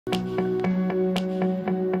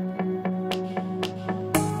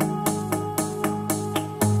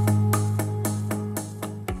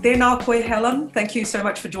Tēnā koe, Helen. Thank you so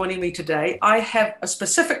much for joining me today. I have a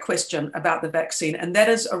specific question about the vaccine, and that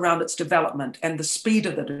is around its development and the speed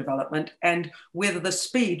of the development, and whether the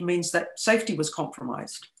speed means that safety was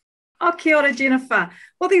compromised. Oh, kia ora, Jennifer.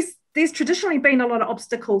 Well, there's traditionally been a lot of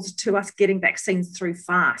obstacles to us getting vaccines through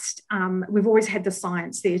fast. We've always had the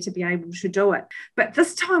science there to be able to do it. But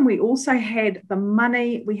this time we also had the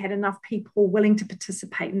money, we had enough people willing to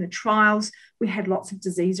participate in the trials, we had lots of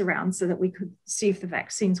disease around so that we could see if the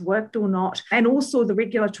vaccines worked or not. And also the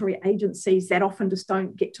regulatory agencies that often just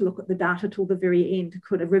don't get to look at the data till the very end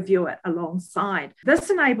could review it alongside.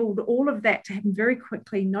 This enabled all of that to happen very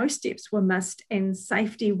quickly. No steps were missed and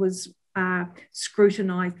safety was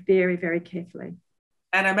scrutinised very, very carefully.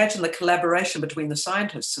 And I imagine the collaboration between the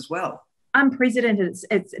scientists as well. Unprecedented.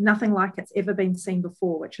 It's nothing like it's ever been seen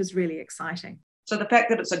before, which is really exciting. So the fact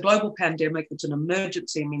that it's a global pandemic, it's an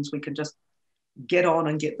emergency, means we can just get on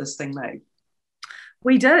and get this thing made.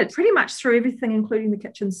 We did, pretty much through everything, including the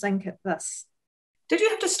kitchen sink at this. Did you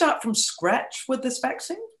have to start from scratch with this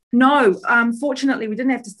vaccine? No, fortunately, we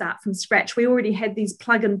didn't have to start from scratch. We already had these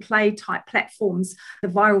plug and play type platforms, the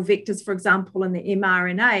viral vectors, for example, and the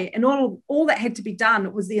mRNA. And all that had to be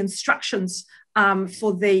done was the instructions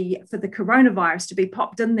for the coronavirus to be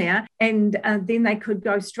popped in there. And then they could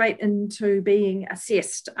go straight into being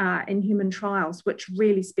assessed in human trials, which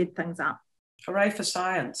really sped things up. Hooray for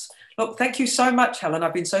science. Look, thank you so much, Helen.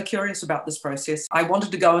 I've been so curious about this process. I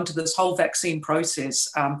wanted to go into this whole vaccine process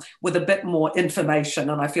with a bit more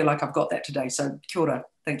information, and I feel like I've got that today. So kia ora.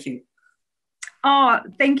 Thank you. Oh,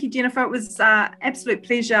 thank you, Jennifer. It was an absolute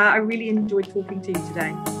pleasure. I really enjoyed talking to you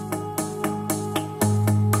today.